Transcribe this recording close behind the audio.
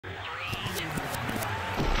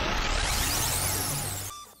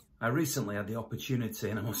I recently had the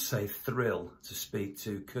opportunity, and I must say thrill, to speak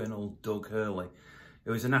to Colonel Doug Hurley,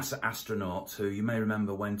 who is a NASA astronaut who you may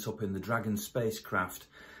remember went up in the Dragon spacecraft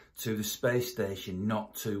to the space station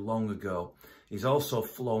not too long ago. He's also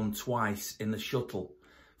flown twice in the shuttle.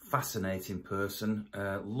 Fascinating person,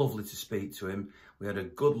 lovely to speak to him. We had a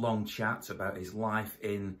good long chat about his life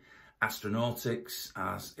in astronautics,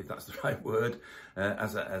 as if that's the right word,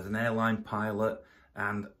 as an airline pilot,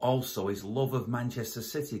 and also his love of Manchester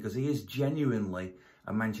City, because he is genuinely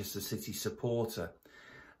a Manchester City supporter.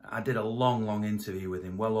 I did a long interview with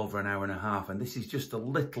him, well over an hour and a half, and this is just a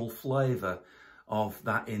little flavour of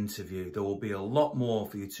that interview. There will be a lot more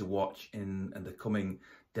for you to watch in the coming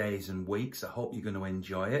days and weeks. I hope you're going to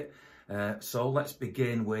enjoy it. So let's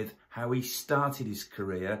begin with how he started his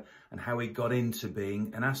career and how he got into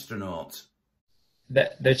being an astronaut.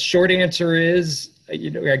 The short answer is,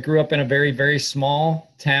 I grew up in a very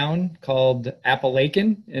small town called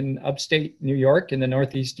Appalachian in upstate New York in the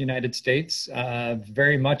Northeast United States.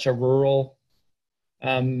 Very much a rural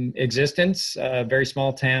existence, very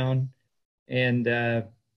small town, and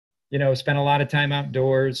spent a lot of time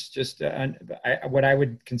outdoors. Just what I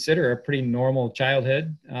would consider a pretty normal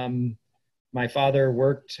childhood. My father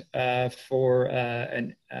worked as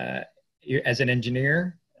an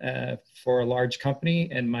engineer for a large company,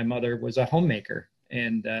 and my mother was a homemaker,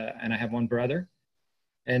 and I have one brother.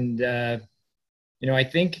 And I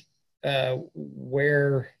think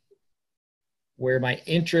where my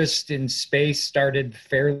interest in space started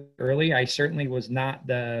fairly early. I certainly was not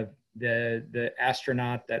the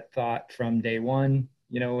astronaut that thought from day one,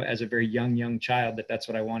 as a very young child, that's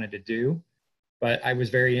what I wanted to do. But I was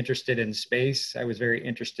very interested in space. I was very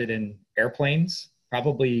interested in airplanes.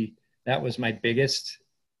 Probably that was my biggest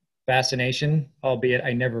fascination, albeit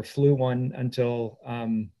I never flew one until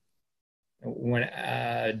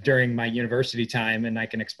during my university time, and I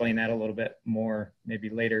can explain that a little bit more maybe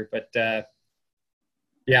later. But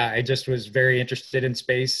I just was very interested in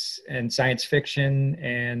space and science fiction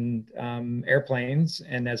and airplanes.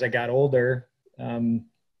 And as I got older,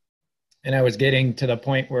 and I was getting to the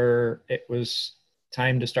point where it was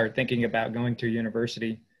time to start thinking about going to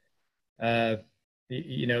university, there's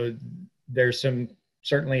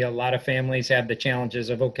certainly a lot of families have the challenges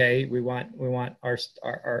of, okay, we want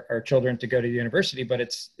our children to go to university, but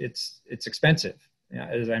it's expensive,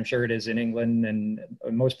 as I'm sure it is in England and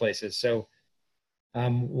most places. So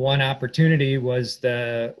one opportunity was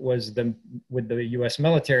with the U.S.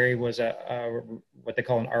 military was a what they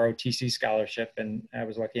call an ROTC scholarship, and I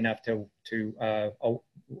was lucky enough to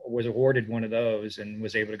was awarded one of those and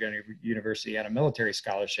was able to go to university on a military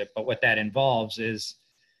scholarship. But what that involves is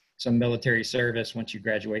some military service once you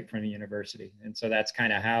graduate from the university, and so that's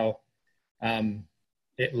kind of how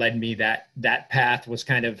it led me. That path was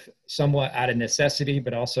kind of somewhat out of necessity,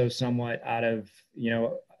 but also somewhat out of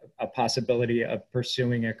a possibility of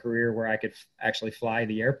pursuing a career where I could actually fly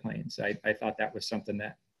the airplanes. I thought that was something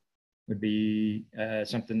that would be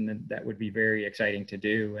something that would be very exciting to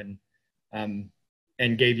do, and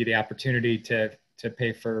gave you the opportunity to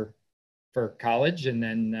pay for college, and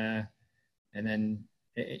then in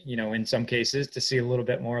some cases to see a little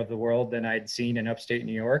bit more of the world than I'd seen in upstate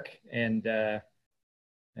New York, and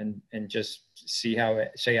just see how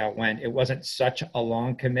it went. It wasn't such a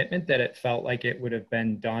long commitment that it felt like it would have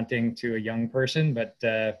been daunting to a young person, but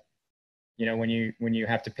when you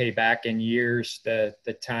have to pay back in years the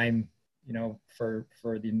time for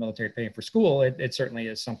the military paying for school, it certainly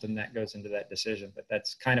is something that goes into that decision. But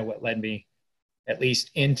that's kind of what led me at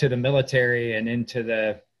least into the military and into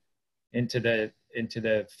the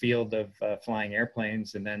field of flying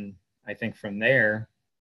airplanes. And then I think from there,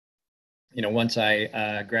 once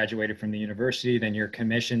I graduated from the university, then you're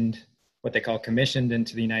commissioned, what they call commissioned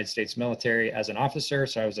into the United States military as an officer.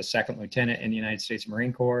 So I was a second lieutenant in the United States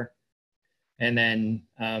Marine Corps. And then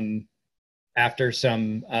after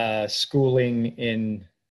some schooling in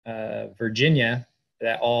Virginia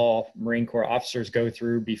that all Marine Corps officers go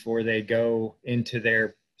through before they go into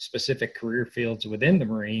their specific career fields within the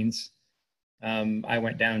Marines, I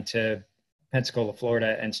went down to Pensacola,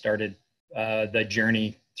 Florida, and started the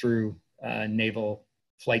journey through naval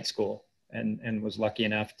flight school, and was lucky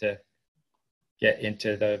enough to get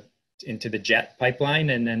into the jet pipeline,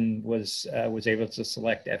 and then was able to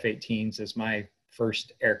select F-18s as my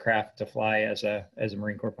first aircraft to fly as a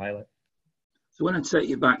Marine Corps pilot. So when I take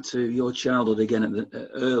you back to your childhood again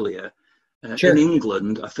earlier, Sure. In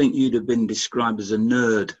England, I think you'd have been described as a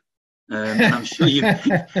nerd. I'm sure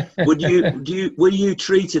were you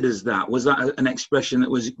treated as that? Was that an expression that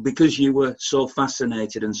was because you were so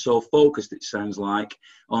fascinated and so focused, it sounds like,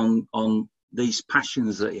 on these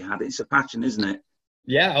passions that you had? It's a passion, isn't it?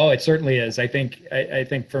 Yeah, oh, it certainly is. I think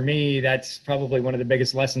for me, that's probably one of the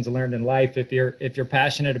biggest lessons I learned in life. If you're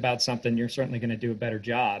passionate about something, you're certainly going to do a better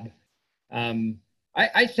job. Um,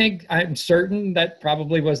 I think I'm certain that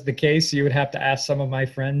probably was the case. You would have to ask some of my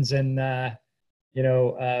friends and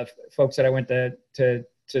folks that I went to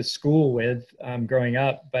school with growing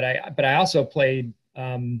up. But I also played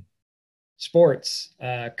sports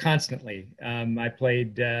constantly. I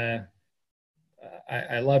played.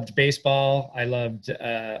 I loved baseball. I loved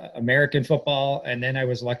American football, and then I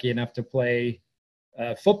was lucky enough to play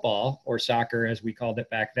football, or soccer as we called it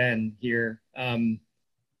back then here,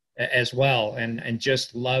 as well, and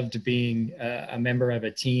just loved being a member of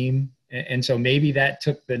a team. And so maybe that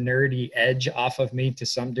took the nerdy edge off of me to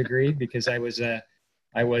some degree, because I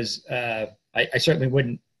certainly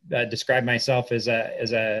wouldn't describe myself as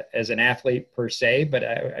an athlete per se, but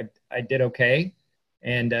I did okay,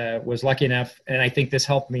 and was lucky enough. And I think this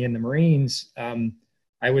helped me in the Marines.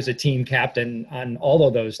 I was a team captain on all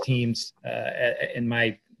of those teams in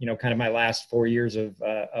my, kind of my last 4 years of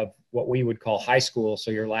what we would call high school.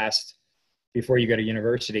 So your last before you go to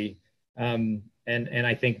university. And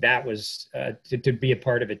I think that was to be a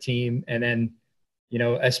part of a team. And then,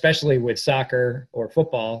 especially with soccer or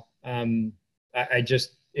football, it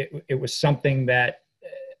was something that,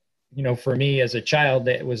 for me as a child,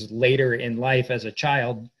 that was later in life as a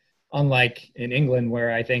child, unlike in England,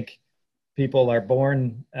 where I think people are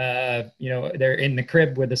born, they're in the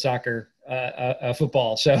crib with the soccer,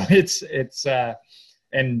 football. So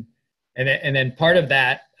and then part of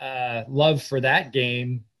that love for that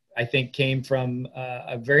game, I think, came from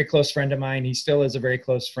a very close friend of mine. He still is a very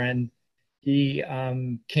close friend. He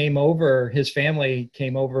his family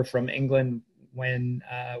came over from England when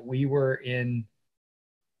we were in,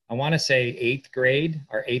 I want to say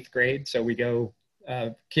our eighth grade. So we go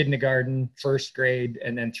kindergarten, first grade,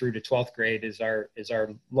 and then through to 12th grade is our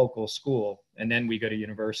local school. And then we go to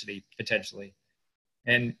university potentially.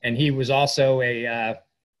 And he was also a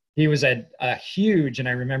huge, and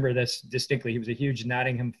I remember this distinctly, he was a huge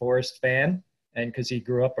Nottingham Forest fan, and because he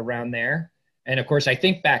grew up around there. And of course, I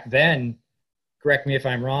think back then, correct me if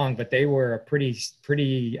I'm wrong, but they were a pretty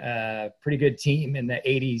good team in the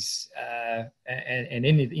 80s and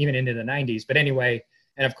even into the 90s. But anyway,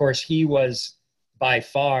 and of course, he was by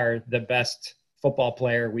far the best football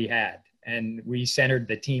player we had, and we centered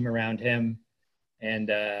the team around him. And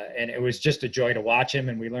it was just a joy to watch him,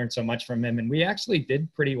 and we learned so much from him. And we actually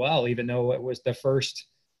did pretty well, even though it was the first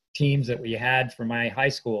teams that we had for my high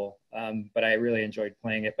school. But I really enjoyed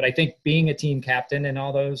playing it. But I think being a team captain in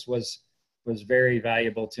all those was very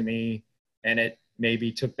valuable to me, and it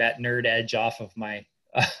maybe took that nerd edge off of my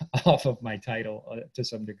title to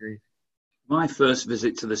some degree. My first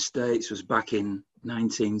visit to the States was back in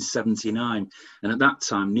 1979, and at that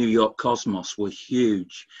time New York Cosmos were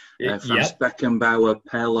huge. Franz Yep. Beckenbauer,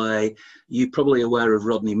 Pele. You're probably aware of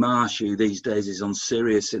Rodney Marsh, who these days is on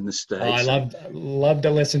Sirius in the States. Oh, I loved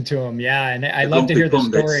to listen to him. Yeah, and I love to hear the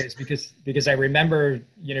stories because I remember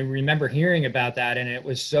hearing about that, and it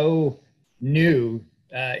was so new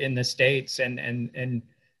in the States, and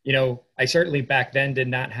I certainly back then did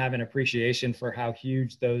not have an appreciation for how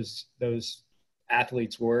huge those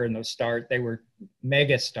athletes were, and they were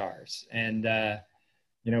mega stars. And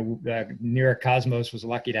New York Cosmos was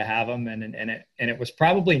lucky to have them, and it was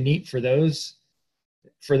probably neat for those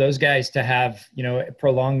guys to have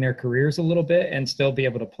prolong their careers a little bit and still be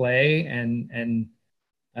able to play, and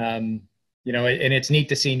it's neat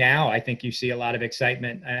to see now. I think you see a lot of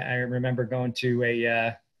excitement. I remember going to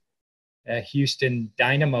a Houston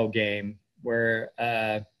Dynamo game where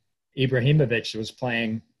Ibrahimovic was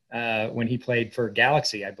playing when he played for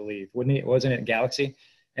Galaxy, I believe. Wasn't it Galaxy?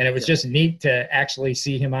 And it was just neat to actually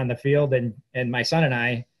see him on the field. And my son and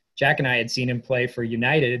I, Jack and I, had seen him play for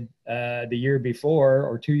United the year before,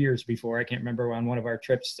 or 2 years before. I can't remember, on one of our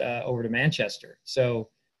trips over to Manchester. So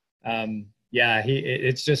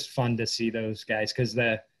it's just fun to see those guys, because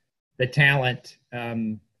the talent,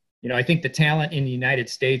 I think the talent in the United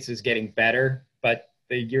States is getting better, but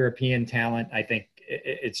the European talent, I think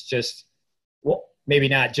it's just, well, maybe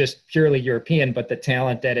not just purely European, but the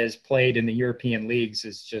talent that is played in the European leagues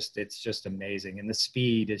it's just amazing. And the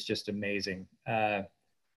speed is just amazing. And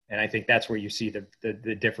I think that's where you see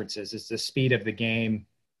the differences. It's the speed of the game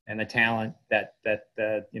and the talent that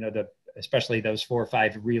especially those 4 or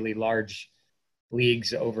 5 really large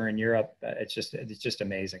leagues over in Europe. It's just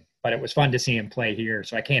amazing. But it was fun to see him play here.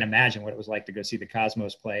 So I can't imagine what it was like to go see the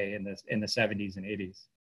Cosmos play in the 70s and 80s.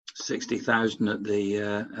 60,000 at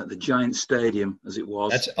the Giant Stadium, as it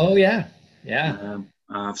was. Yeah.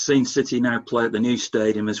 I've seen City now play at the new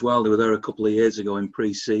stadium as well. They were there a couple of years ago in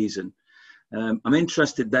pre-season. I'm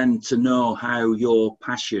interested then to know how your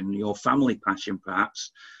passion, your family passion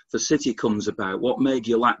perhaps, for City comes about. What made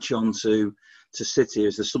you latch on to City?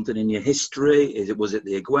 Is there something in your history? Was it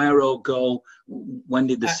the Aguero goal? When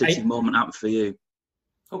did the City moment happen for you?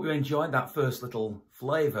 Hope you enjoyed that first little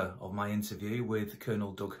flavour of my interview with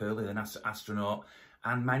Colonel Doug Hurley, the NASA astronaut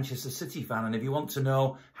and Manchester City fan. And if you want to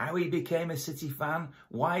know how he became a City fan,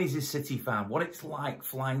 why he's a City fan, what it's like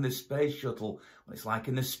flying the space shuttle, what it's like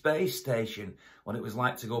in the space station, what it was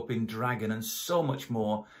like to go up in Dragon, and so much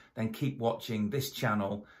more, then keep watching this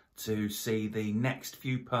channel to see the next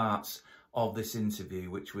few parts of this interview,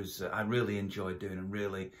 which was I really enjoyed doing, and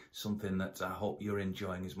really something that I hope you're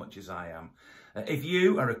enjoying as much as I am. If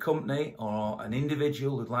you are a company or an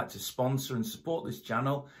individual who'd like to sponsor and support this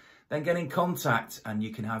channel, then get in contact and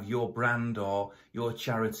you can have your brand or your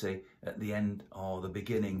charity at the end or the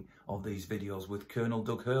beginning of these videos with Colonel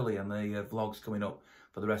Doug Hurley and the vlogs coming up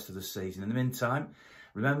for the rest of the season. In the meantime,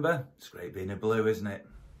 remember, it's great being a Blue, isn't it?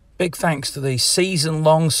 Big thanks to the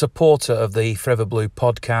season-long supporter of the Forever Blue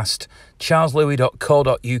podcast,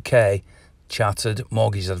 charleslewis.co.uk, Chartered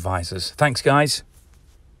Mortgage Advisors. Thanks, guys.